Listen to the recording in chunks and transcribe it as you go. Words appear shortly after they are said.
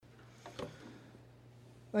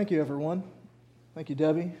Thank you, everyone. Thank you,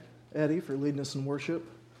 Debbie, Eddie, for leading us in worship,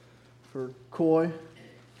 for Coy,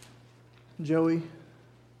 Joey,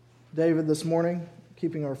 David this morning,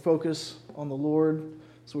 keeping our focus on the Lord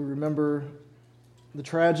as we remember the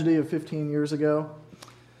tragedy of 15 years ago.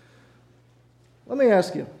 Let me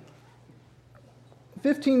ask you,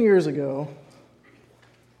 15 years ago,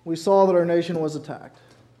 we saw that our nation was attacked.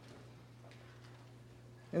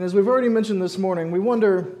 And as we've already mentioned this morning, we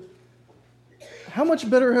wonder, how much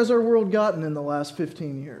better has our world gotten in the last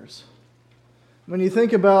 15 years? When you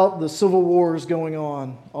think about the civil wars going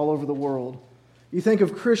on all over the world, you think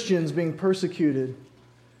of Christians being persecuted,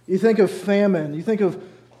 you think of famine, you think of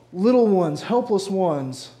little ones, helpless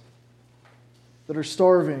ones that are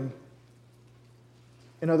starving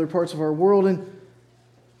in other parts of our world, and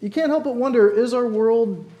you can't help but wonder, is our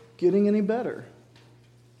world getting any better?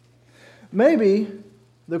 Maybe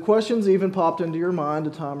the questions even popped into your mind a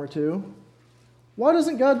time or two. Why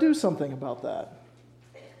doesn't God do something about that?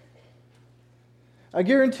 I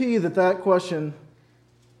guarantee that question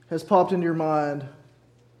has popped into your mind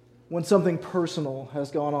when something personal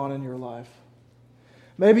has gone on in your life.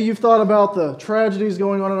 Maybe you've thought about the tragedies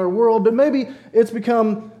going on in our world, but maybe it's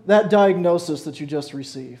become that diagnosis that you just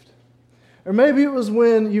received. Or maybe it was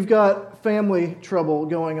when you've got family trouble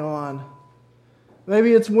going on.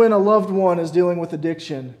 Maybe it's when a loved one is dealing with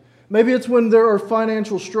addiction. Maybe it's when there are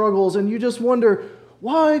financial struggles and you just wonder,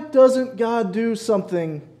 why doesn't God do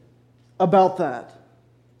something about that?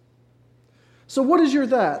 So what is your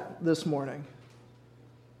that this morning?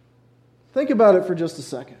 Think about it for just a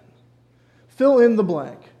second. Fill in the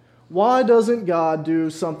blank. Why doesn't God do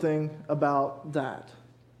something about that?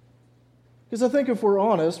 Because I think if we're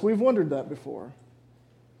honest, we've wondered that before.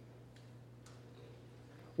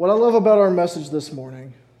 What I love about our message this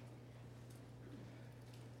morning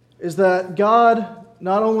is that God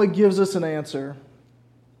not only gives us an answer,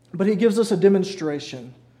 but He gives us a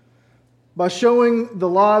demonstration by showing the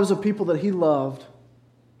lives of people that He loved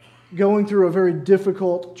going through a very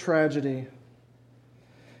difficult tragedy.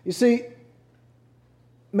 You see,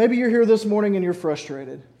 maybe you're here this morning and you're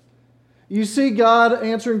frustrated. You see God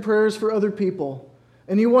answering prayers for other people,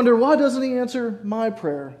 and you wonder, why doesn't He answer my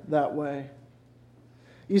prayer that way?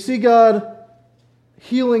 You see God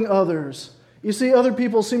healing others. You see other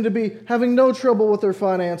people seem to be having no trouble with their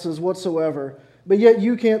finances whatsoever, but yet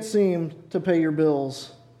you can't seem to pay your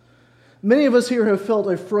bills. Many of us here have felt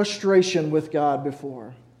a frustration with God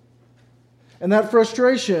before. And that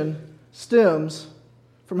frustration stems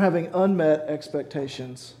from having unmet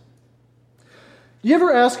expectations. Do you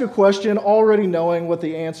ever ask a question already knowing what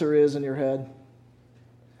the answer is in your head?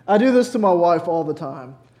 I do this to my wife all the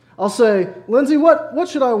time. I'll say, Lindsay, what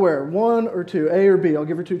should I wear? 1 or 2, A or B? I'll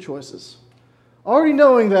give her 2 choices. Already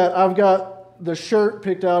knowing that I've got the shirt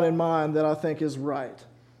picked out in mind that I think is right.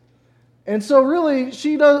 And so really,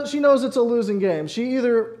 she knows it's a losing game. She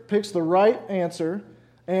either picks the right answer,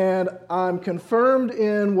 and I'm confirmed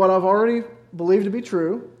in what I've already believed to be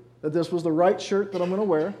true, that this was the right shirt that I'm going to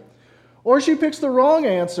wear, or she picks the wrong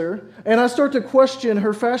answer, and I start to question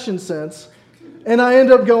her fashion sense, and I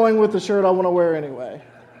end up going with the shirt I want to wear anyway.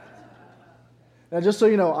 Now, just so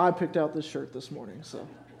you know, I picked out this shirt this morning, so...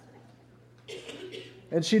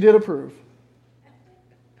 And she did approve.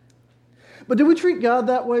 But do we treat God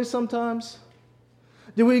that way sometimes?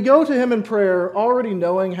 Do we go to Him in prayer already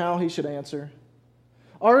knowing how He should answer?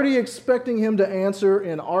 Already expecting Him to answer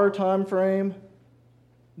in our time frame,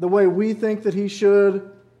 the way we think that He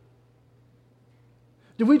should?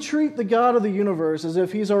 Do we treat the God of the universe as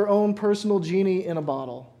if He's our own personal genie in a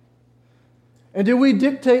bottle? And do we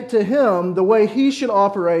dictate to Him the way He should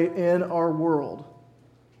operate in our world?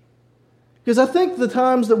 Because I think the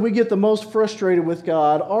times that we get the most frustrated with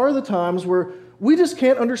God are the times where we just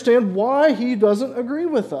can't understand why He doesn't agree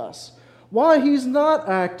with us, why He's not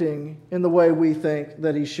acting in the way we think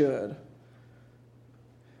that He should.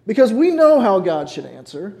 Because we know how God should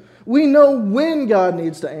answer, we know when God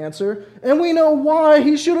needs to answer, and we know why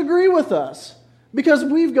He should agree with us, because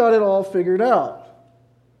we've got it all figured out.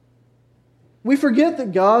 We forget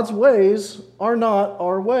that God's ways are not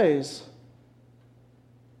our ways.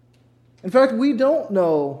 In fact, we don't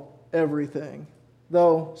know everything,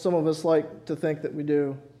 though some of us like to think that we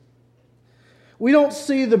do. We don't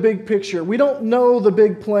see the big picture. We don't know the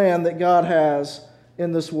big plan that God has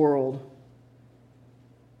in this world.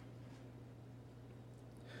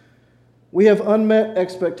 We have unmet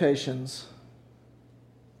expectations.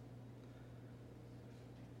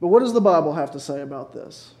 But what does the Bible have to say about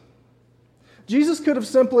this? Jesus could have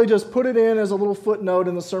simply just put it in as a little footnote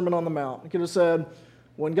in the Sermon on the Mount. He could have said,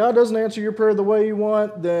 when God doesn't answer your prayer the way you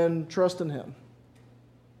want, then trust in Him.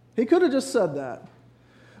 He could have just said that.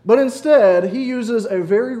 But instead, he uses a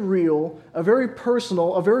very real, a very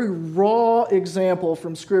personal, a very raw example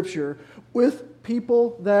from Scripture with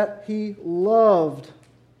people that he loved.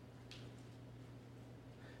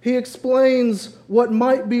 He explains what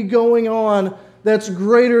might be going on that's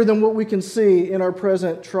greater than what we can see in our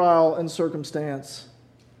present trial and circumstance.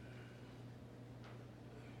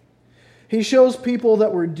 He shows people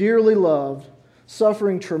that were dearly loved,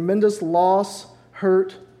 suffering tremendous loss,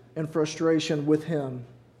 hurt, and frustration with him.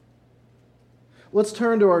 Let's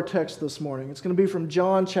turn to our text this morning. It's going to be from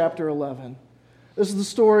John chapter 11. This is the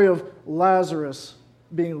story of Lazarus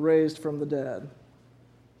being raised from the dead.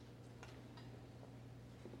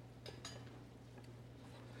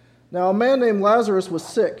 Now, a man named Lazarus was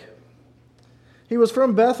sick. He was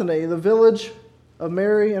from Bethany, the village of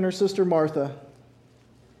Mary and her sister Martha.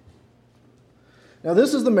 Now,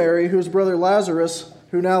 this is the Mary whose brother Lazarus,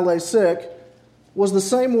 who now lay sick, was the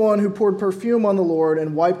same one who poured perfume on the Lord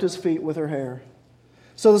and wiped his feet with her hair.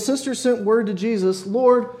 So the sister sent word to Jesus,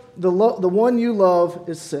 "Lord, the one you love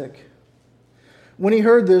is sick." When he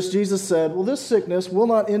heard this, Jesus said, "Well, this sickness will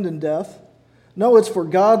not end in death. No, it's for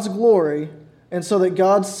God's glory, and so that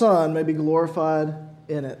God's Son may be glorified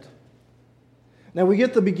in it." Now we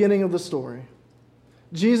get the beginning of the story.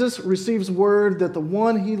 Jesus receives word that the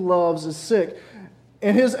one he loves is sick.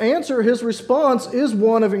 And his answer, his response, is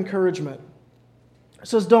one of encouragement. He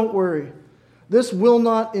says, "Don't worry. This will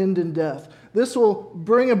not end in death. This will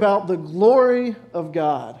bring about the glory of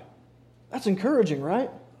God." That's encouraging, right?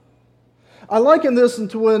 I liken this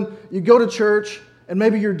to when you go to church and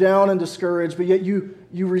maybe you're down and discouraged, but yet you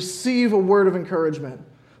receive a word of encouragement.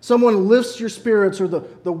 Someone lifts your spirits, or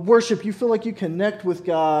the worship, you feel like you connect with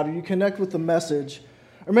God, or you connect with the message.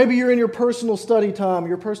 Or maybe you're in your personal study time,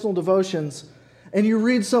 your personal devotions, and you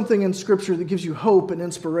read something in Scripture that gives you hope and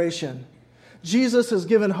inspiration. Jesus has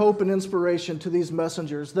given hope and inspiration to these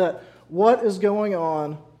messengers that what is going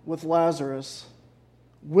on with Lazarus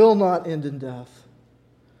will not end in death.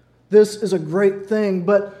 This is a great thing,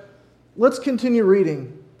 but let's continue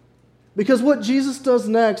reading, because what Jesus does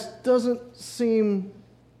next doesn't seem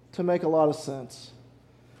to make a lot of sense.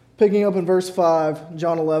 Picking up in verse 5,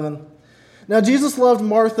 John 11. Now Jesus loved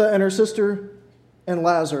Martha and her sister and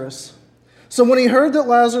Lazarus. So when he heard that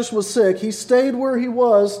Lazarus was sick, he stayed where he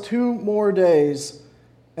was 2 more days.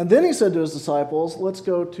 And then he said to his disciples, "Let's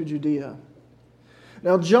go to Judea."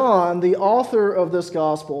 Now John, the author of this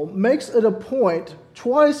gospel, makes it a point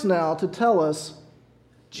twice now to tell us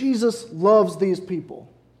Jesus loves these people.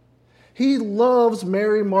 He loves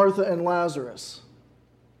Mary, Martha, and Lazarus.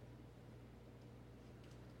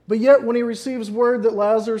 But yet when he receives word that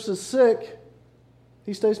Lazarus is sick,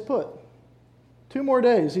 he stays put. 2 more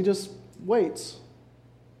days, he just waits.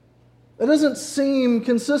 It doesn't seem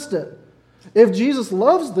consistent. If Jesus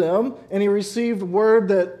loves them and he received word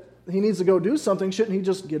that he needs to go do something, shouldn't he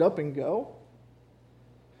just get up and go?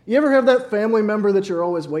 You ever have that family member that you're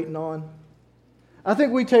always waiting on? I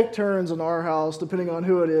think we take turns in our house, depending on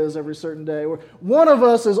who it is, every certain day, where one of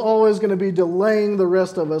us is always going to be delaying the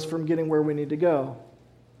rest of us from getting where we need to go.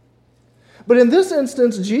 But in this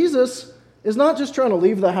instance, Jesus is not just trying to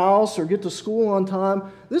leave the house or get to school on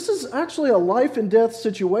time. This is actually a life and death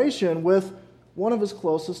situation with one of his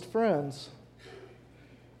closest friends.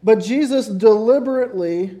 But Jesus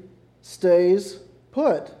deliberately stays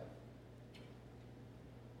put.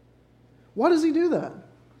 Why does he do that?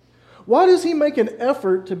 Why does he make an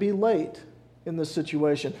effort to be late in this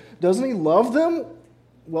situation? Doesn't he love them?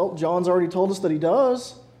 Well, John's already told us that he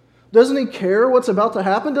does. Doesn't he care what's about to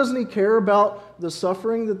happen? Doesn't he care about the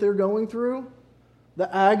suffering that they're going through?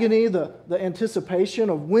 The agony, the anticipation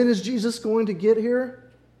of when is Jesus going to get here?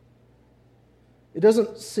 It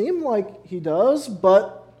doesn't seem like he does,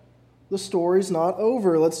 but the story's not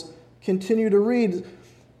over. Let's continue to read.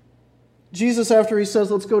 Jesus, after he says,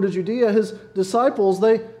 "Let's go to Judea," his disciples,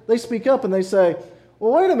 they speak up and they say,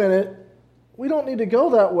 "Well, wait a minute. We don't need to go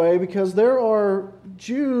that way because there are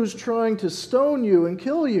Jews trying to stone you and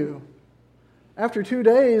kill you." After 2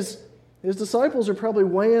 days, his disciples are probably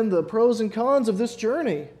weighing the pros and cons of this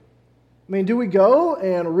journey. I mean, do we go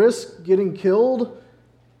and risk getting killed?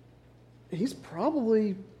 He's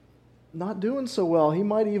probably not doing so well. He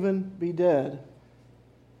might even be dead.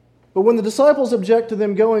 But when the disciples object to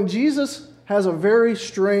them going, Jesus has a very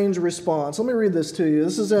strange response. Let me read this to you.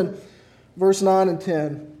 This is in verse 9 and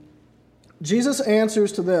 10. Jesus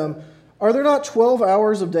answers to them, "Are there not 12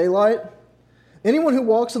 hours of daylight? Anyone who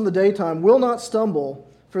walks in the daytime will not stumble,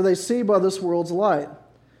 for they see by this world's light.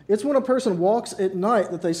 It's when a person walks at night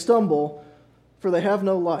that they stumble, for they have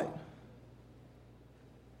no light."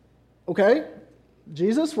 Okay?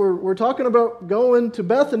 Jesus, we're talking about going to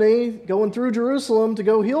Bethany, going through Jerusalem to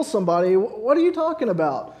go heal somebody. What are you talking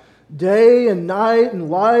about? Day and night and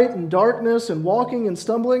light and darkness and walking and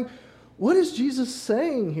stumbling. What is Jesus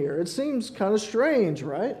saying here? It seems kind of strange,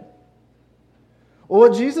 right? Well,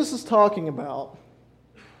 what Jesus is talking about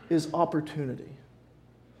is opportunity.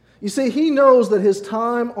 You see, he knows that his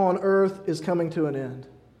time on earth is coming to an end.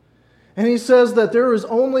 And he says that there is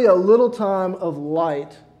only a little time of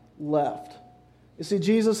light left. You see,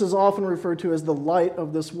 Jesus is often referred to as the light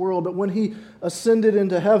of this world, but when he ascended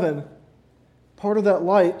into heaven, part of that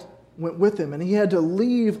light went with him, and he had to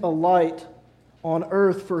leave a light on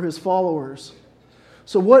earth for his followers.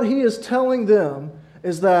 So what he is telling them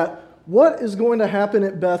is that what is going to happen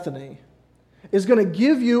at Bethany is going to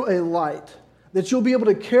give you a light that you'll be able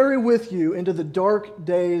to carry with you into the dark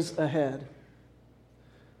days ahead.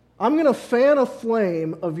 I'm going to fan a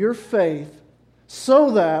flame of your faith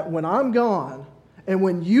so that when I'm gone, and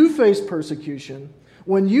when you face persecution,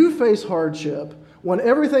 when you face hardship, when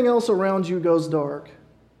everything else around you goes dark,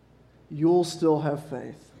 you'll still have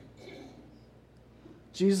faith.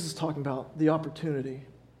 Jesus is talking about the opportunity.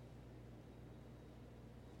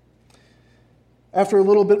 After a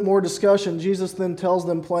little bit more discussion, Jesus then tells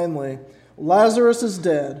them plainly, Lazarus is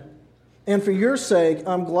dead, and for your sake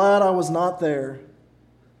I'm glad I was not there,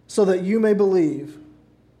 so that you may believe.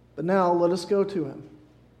 But now let us go to him.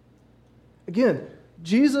 Again,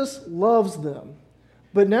 Jesus loves them.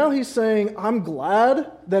 But now he's saying, I'm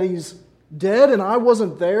glad that he's dead and I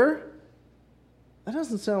wasn't there. That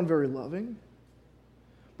doesn't sound very loving.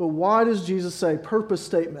 But why does Jesus say, purpose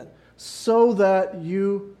statement, so that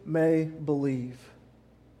you may believe?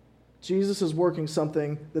 Jesus is working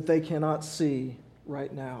something that they cannot see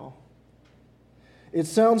right now. It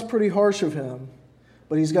sounds pretty harsh of him,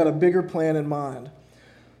 but he's got a bigger plan in mind.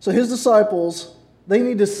 So his disciples, they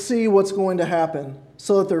need to see what's going to happen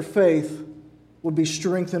so that their faith would be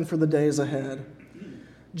strengthened for the days ahead.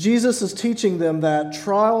 Jesus is teaching them that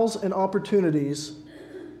trials are opportunities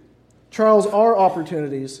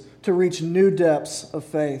to reach new depths of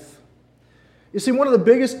faith. You see, one of the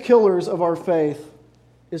biggest killers of our faith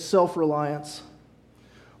is self-reliance.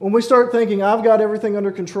 When we start thinking, I've got everything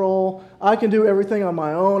under control, I can do everything on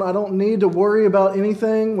my own, I don't need to worry about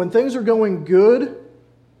anything, when things are going good,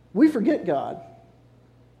 we forget God.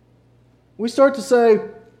 We start to say,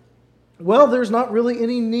 well, there's not really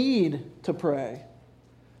any need to pray.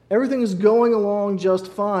 Everything is going along just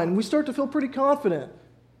fine. We start to feel pretty confident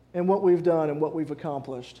in what we've done and what we've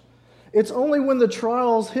accomplished. It's only when the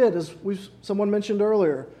trials hit, as someone mentioned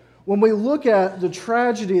earlier, when we look at the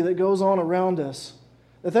tragedy that goes on around us,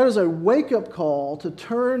 that is a wake-up call to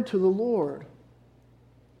turn to the Lord.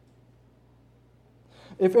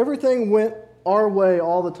 If everything went our way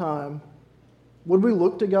all the time, would we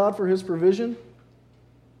look to God for his provision?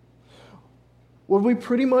 Would we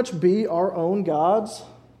pretty much be our own gods?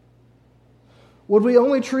 Would we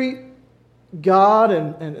only treat God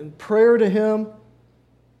and prayer to him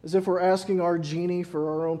as if we're asking our genie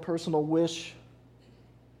for our own personal wish?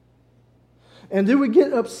 And do we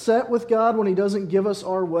get upset with God when he doesn't give us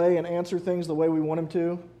our way and answer things the way we want him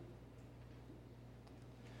to?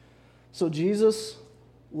 So Jesus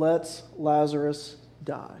lets Lazarus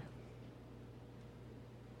die.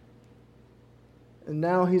 And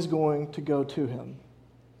now he's going to go to him.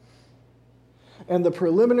 And the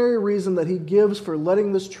preliminary reason that he gives for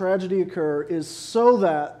letting this tragedy occur is so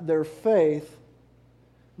that their faith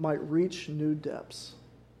might reach new depths.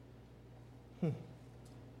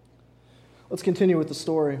 Let's continue with the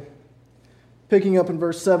story. Picking up in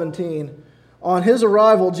verse 17. On his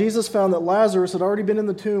arrival, Jesus found that Lazarus had already been in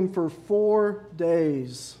the tomb for 4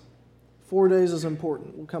 days. 4 days is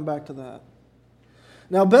important. We'll come back to that.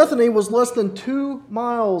 Now, Bethany was less than 2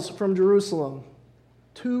 miles from Jerusalem.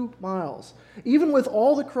 2 miles. Even with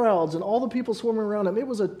all the crowds and all the people swarming around him, it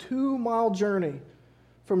was a 2-mile journey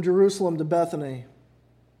from Jerusalem to Bethany.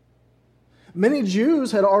 Many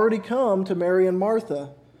Jews had already come to Mary and Martha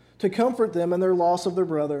to comfort them in their loss of their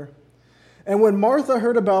brother. And when Martha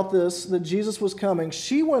heard about this, that Jesus was coming,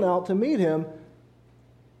 she went out to meet him,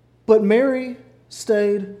 but Mary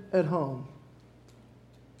stayed at home.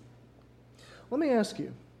 Let me ask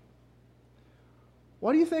you,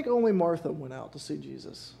 why do you think only Martha went out to see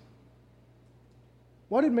Jesus?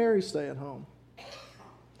 Why did Mary stay at home?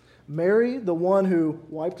 Mary, the one who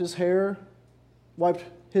wiped his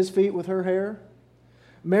feet with her hair?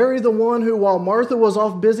 Mary, the one who, while Martha was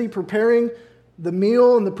off busy preparing the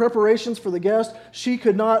meal and the preparations for the guest, she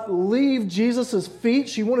could not leave Jesus' feet.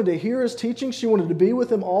 She wanted to hear his teaching. She wanted to be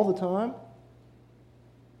with him all the time.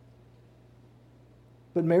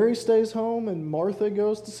 But Mary stays home and Martha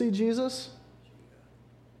goes to see Jesus?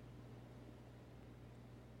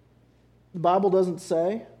 The Bible doesn't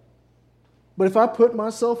say. But if I put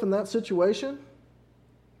myself in that situation,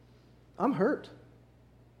 I'm hurt.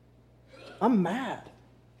 I'm mad.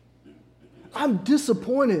 I'm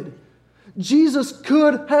disappointed. Jesus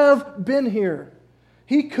could have been here.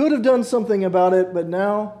 He could have done something about it, but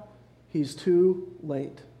now he's too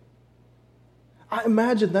late. I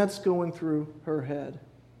imagine that's going through her head.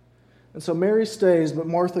 And so Mary stays, but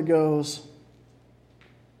Martha goes.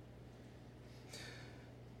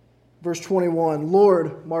 Verse 21,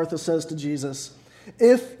 Lord, Martha says to Jesus,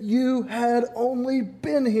 if you had only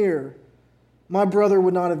been here, my brother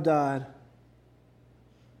would not have died.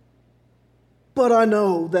 But I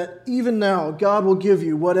know that even now God will give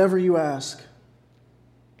you whatever you ask.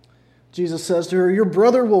 Jesus says to her, your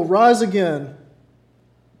brother will rise again.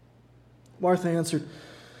 Martha answered,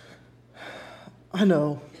 I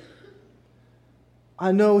know.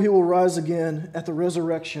 I know he will rise again at the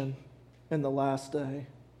resurrection in the last day.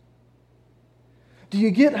 Do you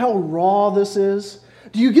get how raw this is?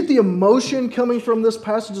 Do you get the emotion coming from this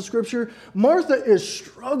passage of Scripture? Martha is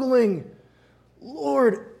struggling.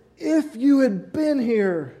 Lord, if you had been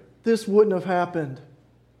here, this wouldn't have happened.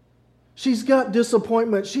 She's got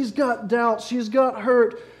disappointment. She's got doubt. She's got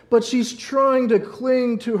hurt. But she's trying to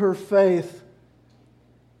cling to her faith.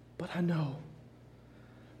 But I know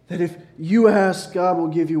that if you ask, God will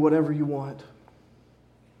give you whatever you want.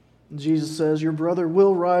 And Jesus says, your brother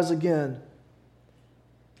will rise again.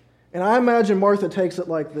 And I imagine Martha takes it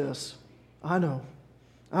like this. I know.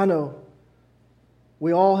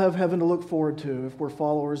 We all have heaven to look forward to if we're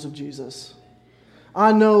followers of Jesus.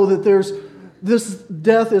 I know that this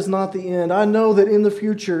death is not the end. I know that in the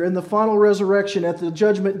future, in the final resurrection, at the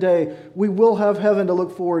judgment day, we will have heaven to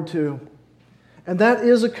look forward to. And that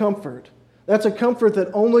is a comfort. That's a comfort that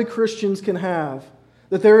only Christians can have.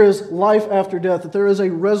 That there is life after death, that there is a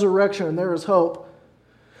resurrection, and there is hope.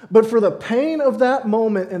 But for the pain of that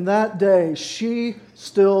moment and that day, she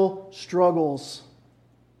still struggles.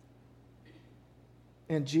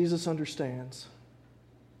 And Jesus understands.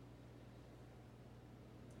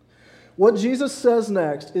 What Jesus says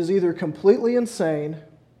next is either completely insane,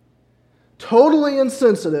 totally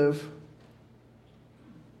insensitive,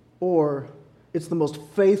 or it's the most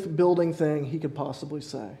faith-building thing he could possibly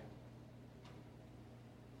say.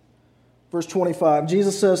 Verse 25,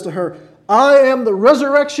 Jesus says to her, I am the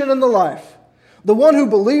resurrection and the life. The one who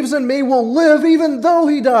believes in me will live even though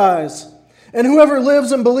he dies. And whoever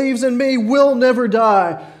lives and believes in me will never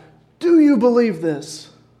die. Do you believe this?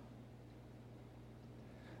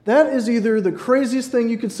 That is either the craziest thing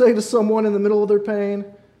you could say to someone in the middle of their pain,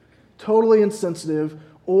 totally insensitive,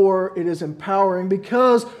 or it is empowering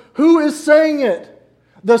because who is saying it?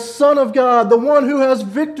 The Son of God, the one who has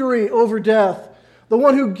victory over death, the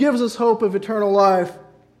one who gives us hope of eternal life.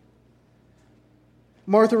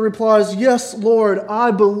 Martha replies, yes, Lord,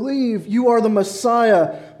 I believe you are the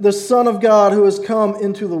Messiah, the Son of God who has come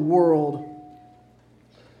into the world.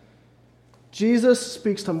 Jesus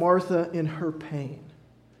speaks to Martha in her pain,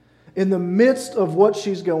 in the midst of what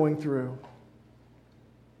she's going through.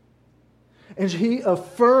 And he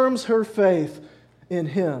affirms her faith in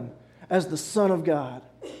him as the Son of God,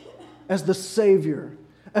 as the Savior,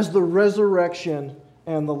 as the resurrection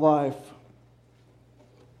and the life.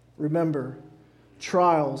 Remember,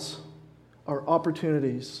 trials are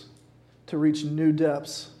opportunities to reach new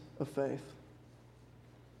depths of faith.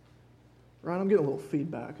 Ryan, I'm getting a little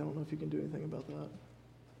feedback. I don't know if you can do anything about that.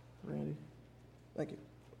 Randy? Thank you.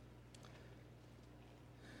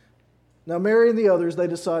 Now, Mary and the others, they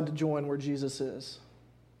decide to join where Jesus is.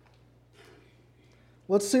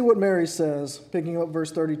 Let's see what Mary says, picking up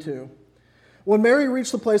verse 32. When Mary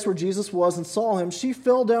reached the place where Jesus was and saw him, she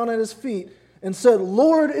fell down at his feet and said,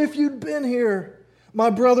 Lord, if you'd been here,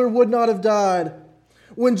 my brother would not have died.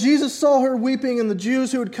 When Jesus saw her weeping and the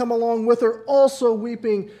Jews who had come along with her also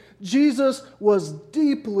weeping, Jesus was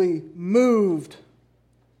deeply moved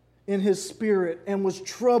in his spirit and was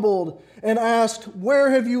troubled and asked,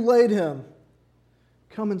 where have you laid him?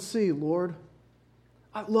 Come and see, Lord.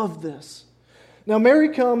 I love this. Now Mary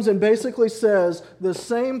comes and basically says the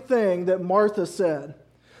same thing that Martha said.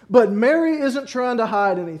 But Mary isn't trying to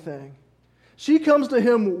hide anything. She comes to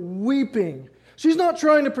him weeping. She's not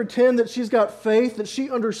trying to pretend that she's got faith, that she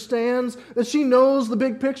understands, that she knows the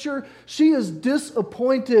big picture. She is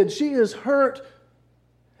disappointed. She is hurt.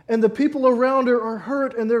 And the people around her are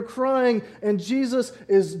hurt and they're crying, and Jesus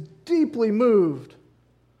is deeply moved.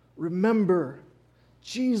 Remember,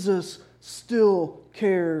 Jesus still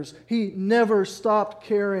cares. He never stopped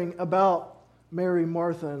caring about Mary,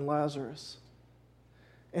 Martha, and Lazarus.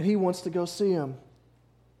 And he wants to go see him.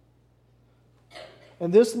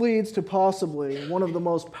 And this leads to possibly one of the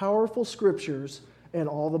most powerful scriptures in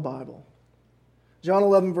all the Bible. John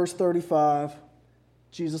 11, verse 35,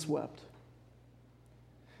 Jesus wept.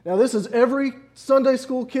 Now, this is every Sunday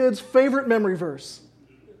school kid's favorite memory verse,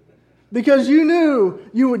 because you knew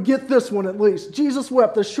you would get this one at least. Jesus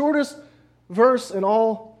wept, the shortest verse in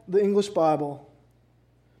all the English Bible.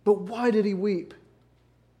 But why did he weep?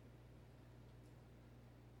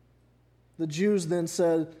 The Jews then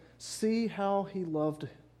said, "See how he loved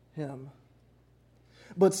him."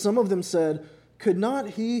 But some of them said, "Could not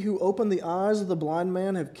he who opened the eyes of the blind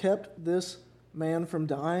man have kept this man from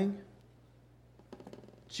dying?"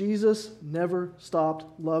 Jesus never stopped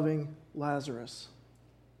loving Lazarus.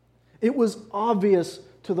 It was obvious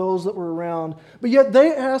to those that were around, but yet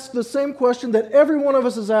they asked the same question that every one of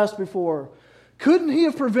us has asked before. Couldn't he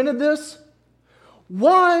have prevented this?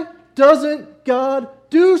 Why doesn't God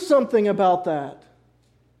do something about that?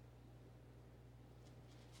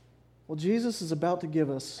 Well, Jesus is about to give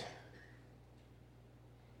us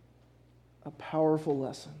a powerful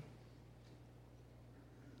lesson.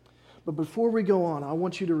 But before we go on, I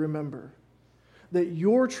want you to remember that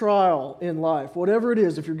your trial in life, whatever it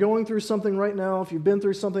is, if you're going through something right now, if you've been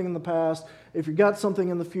through something in the past, if you've got something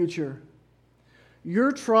in the future,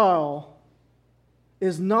 your trial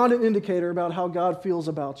is not an indicator about how God feels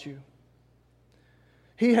about you.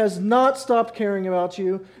 He has not stopped caring about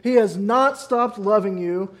you. He has not stopped loving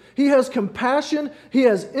you. He has compassion. He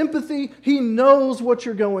has empathy. He knows what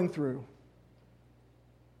you're going through.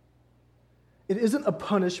 It isn't a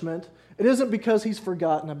punishment. It isn't because he's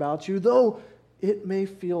forgotten about you, though it may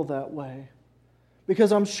feel that way.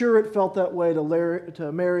 Because I'm sure it felt that way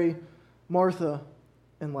to Mary, Martha,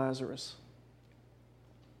 and Lazarus.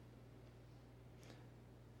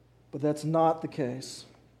 But that's not the case.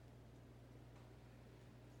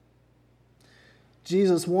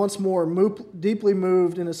 Jesus, once more deeply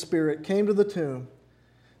moved in his spirit, came to the tomb.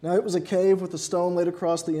 Now it was a cave with a stone laid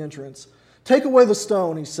across the entrance. "Take away the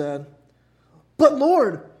stone," he said. "But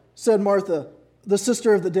Lord," said Martha, the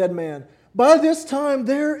sister of the dead man, "by this time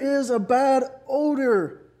there is a bad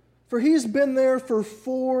odor, for he's been there for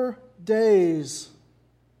 4 days."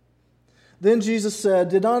 Then Jesus said,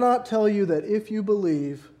 "Did I not tell you that if you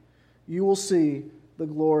believe, you will see the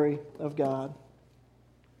glory of God?"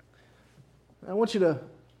 I want you to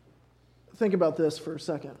think about this for a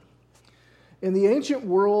second. In the ancient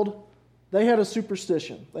world, they had a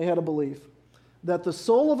superstition, they had a belief, that the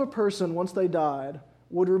soul of a person, once they died,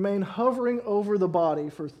 would remain hovering over the body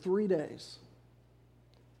for 3 days.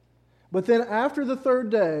 But then after the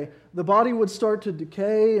 3rd day, the body would start to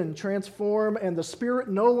decay and transform, and the spirit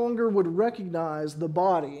no longer would recognize the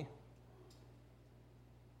body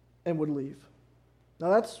and would leave. Now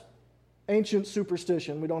that's ancient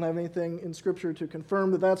superstition. We don't have anything in Scripture to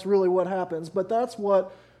confirm that that's really what happens, but that's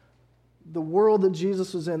what the world that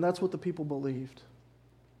Jesus was in, that's what the people believed.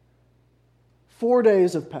 4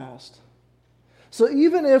 days have passed. So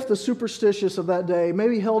even if the superstitious of that day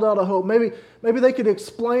maybe held out a hope, maybe they could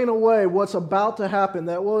explain away what's about to happen,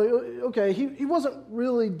 that, well, okay, he wasn't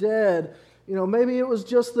really dead. Maybe it was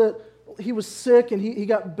just that he was sick and he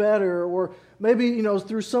got better, or maybe,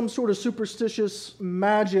 through some sort of superstitious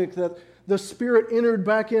magic that the spirit entered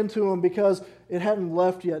back into him because it hadn't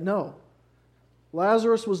left yet. No.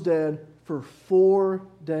 Lazarus was dead for 4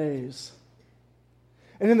 days.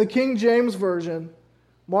 And in the King James Version,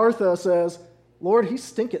 Martha says, "Lord, he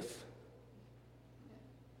stinketh."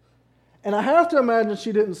 And I have to imagine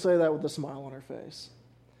she didn't say that with a smile on her face.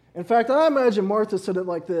 In fact, I imagine Martha said it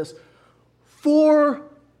like this: 4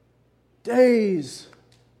 days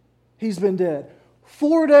he's been dead.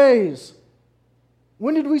 4 days.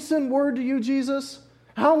 When did we send word to you, Jesus?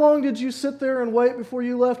 How long did you sit there and wait before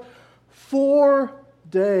you left? 4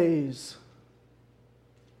 days.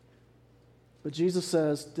 But Jesus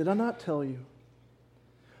says, "Did I not tell you?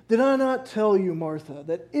 Did I not tell you, Martha,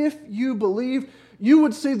 that if you believed, you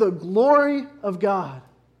would see the glory of God?"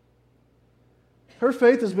 Her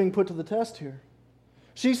faith is being put to the test here.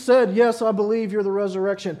 She said, "Yes, I believe you're the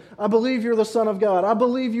resurrection. I believe you're the Son of God. I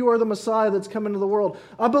believe you are the Messiah that's come into the world.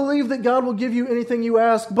 I believe that God will give you anything you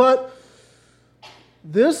ask, but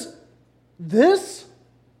this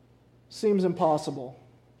seems impossible.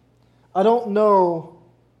 I don't know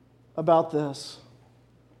about this."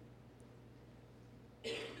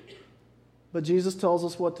 But Jesus tells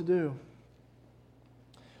us what to do.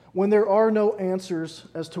 When there are no answers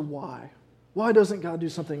as to why doesn't God do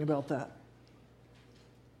something about that?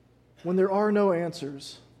 When there are no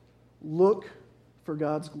answers, look for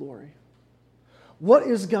God's glory. What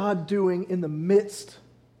is God doing in the midst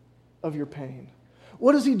of your pain?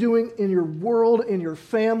 What is he doing in your world, in your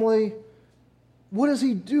family, What is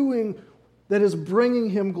he doing that is bringing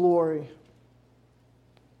him glory?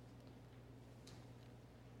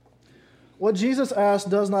 What Jesus asked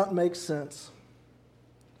does not make sense.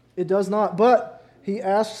 It does not, but he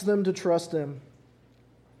asks them to trust him.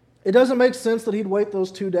 It doesn't make sense that he'd wait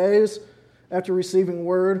those 2 days after receiving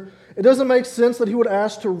word. It doesn't make sense that he would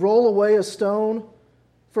ask to roll away a stone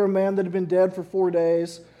for a man that had been dead for 4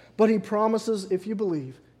 days. But he promises, if you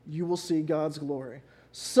believe, you will see God's glory.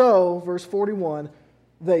 So, verse 41,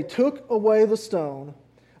 they took away the stone.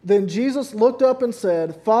 Then Jesus looked up and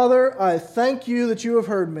said, Father, I thank you that you have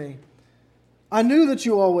heard me. I knew that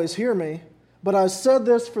you always hear me, but I said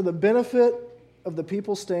this for the benefit of the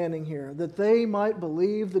people standing here, that they might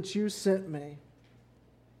believe that you sent me.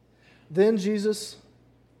 Then Jesus,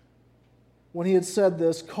 when he had said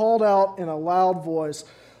this, called out in a loud voice,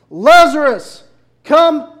 Lazarus,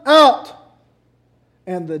 come out!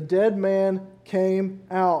 And the dead man came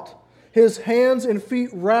out, his hands and feet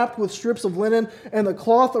wrapped with strips of linen and the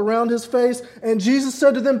cloth around his face. And Jesus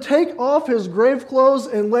said to them, take off his grave clothes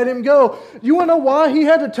and let him go. You want to know why he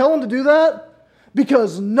had to tell them to do that?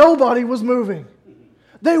 Because nobody was moving.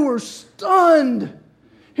 They were stunned.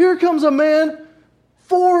 Here comes a man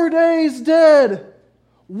 4 days dead,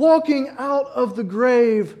 walking out of the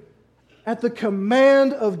grave at the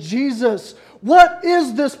command of Jesus. What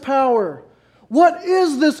is this power? What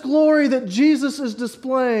is this glory that Jesus is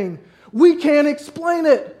displaying? We can't explain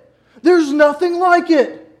it. There's nothing like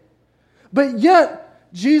it. But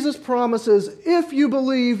yet, Jesus promises, if you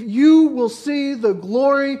believe, you will see the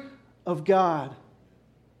glory of God.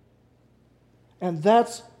 And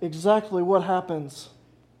that's exactly what happens.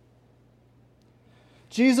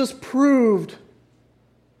 Jesus proved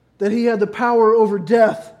that he had the power over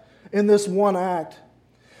death in this one act.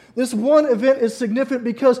 This one event is significant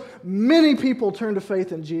because many people turn to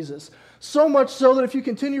faith in Jesus. So much so that if you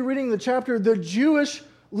continue reading the chapter, the Jewish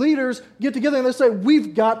leaders get together and they say,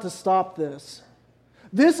 we've got to stop this.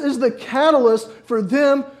 This is the catalyst for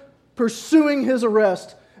them pursuing his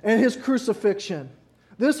arrest and his crucifixion.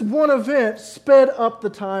 This one event sped up the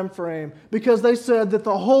time frame because they said that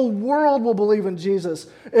the whole world will believe in Jesus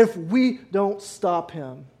if we don't stop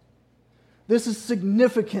him. This is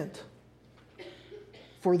significant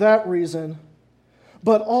for that reason,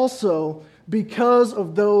 but also because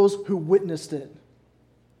of those who witnessed it.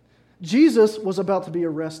 Jesus was about to be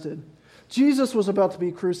arrested. Jesus was about to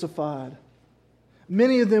be crucified.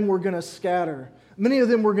 Many of them were going to scatter. Many of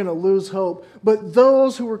them were going to lose hope. But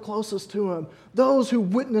those who were closest to him, those who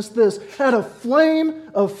witnessed this, had a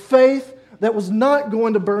flame of faith that was not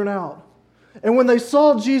going to burn out. And when they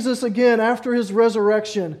saw Jesus again after his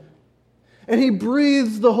resurrection, and he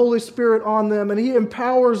breathes the Holy Spirit on them and he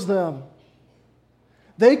empowers them,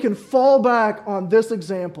 they can fall back on this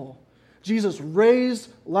example. Jesus raised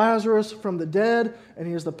Lazarus from the dead, and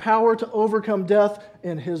he has the power to overcome death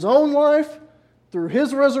in his own life, through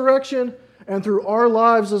his resurrection, and through our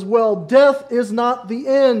lives as well. Death is not the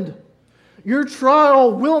end. Your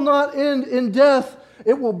trial will not end in death.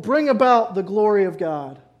 It will bring about the glory of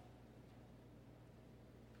God.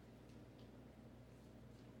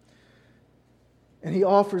 And he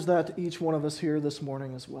offers that to each one of us here this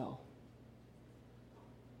morning as well.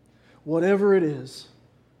 Whatever it is,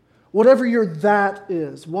 whatever your that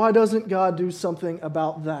is, why doesn't God do something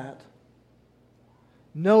about that?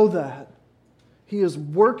 Know that he is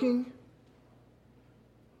working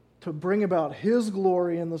to bring about his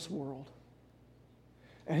glory in this world.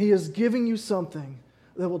 And he is giving you something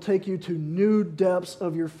that will take you to new depths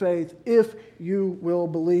of your faith if you will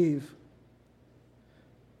believe.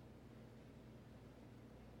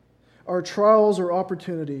 Our trials are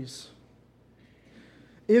opportunities.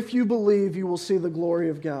 If you believe, you will see the glory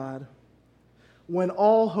of God. When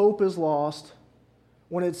all hope is lost,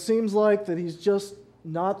 when it seems like that he's just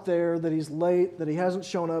not there, that he's late, that he hasn't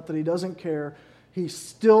shown up, that he doesn't care, he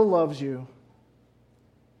still loves you.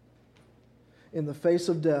 In the face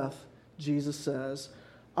of death, Jesus says,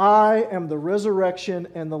 I am the resurrection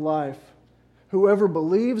and the life. Whoever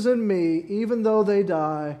believes in me, even though they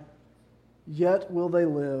die, yet will they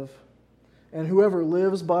live. And whoever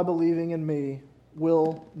lives by believing in me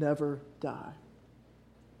will never die.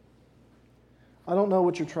 I don't know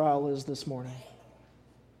what your trial is this morning.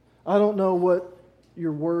 I don't know what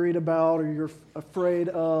you're worried about or you're afraid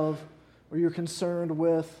of or you're concerned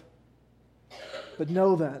with. But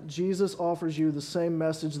know that Jesus offers you the same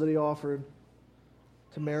message that he offered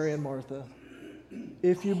to Mary and Martha.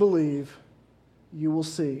 If you believe, you will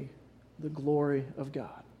see the glory of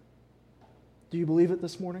God. Do you believe it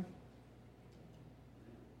this morning?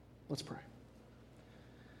 Let's pray.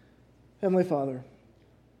 Heavenly Father,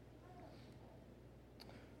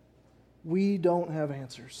 We don't have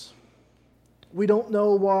answers. We don't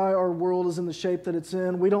know why our world is in the shape that it's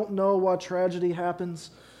in. We don't know why tragedy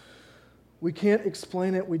happens. We can't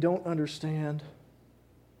explain it. We don't understand.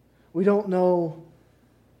 We don't know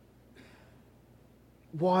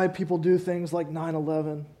why people do things like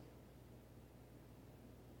 9/11.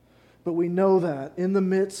 But we know that in the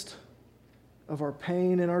midst of our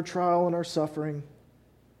pain and our trial and our suffering,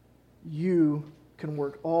 you can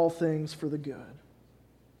work all things for the good.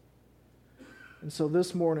 And so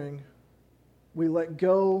this morning, we let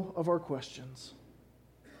go of our questions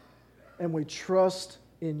and we trust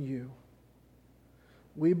in you.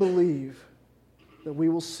 We believe that we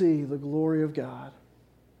will see the glory of God.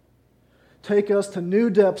 Take us to new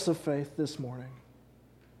depths of faith this morning.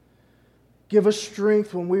 Give us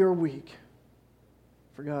strength when we are weak.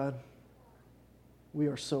 For God, we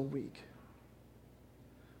are so weak.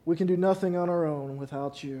 We can do nothing on our own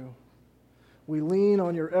without you. We lean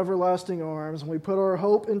on your everlasting arms, and we put our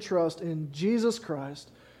hope and trust in Jesus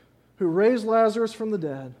Christ, who raised Lazarus from the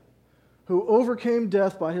dead, who overcame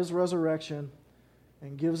death by his resurrection,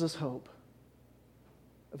 and gives us hope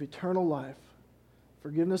of eternal life,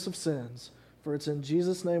 forgiveness of sins. For it's in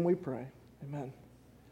Jesus' name we pray. Amen.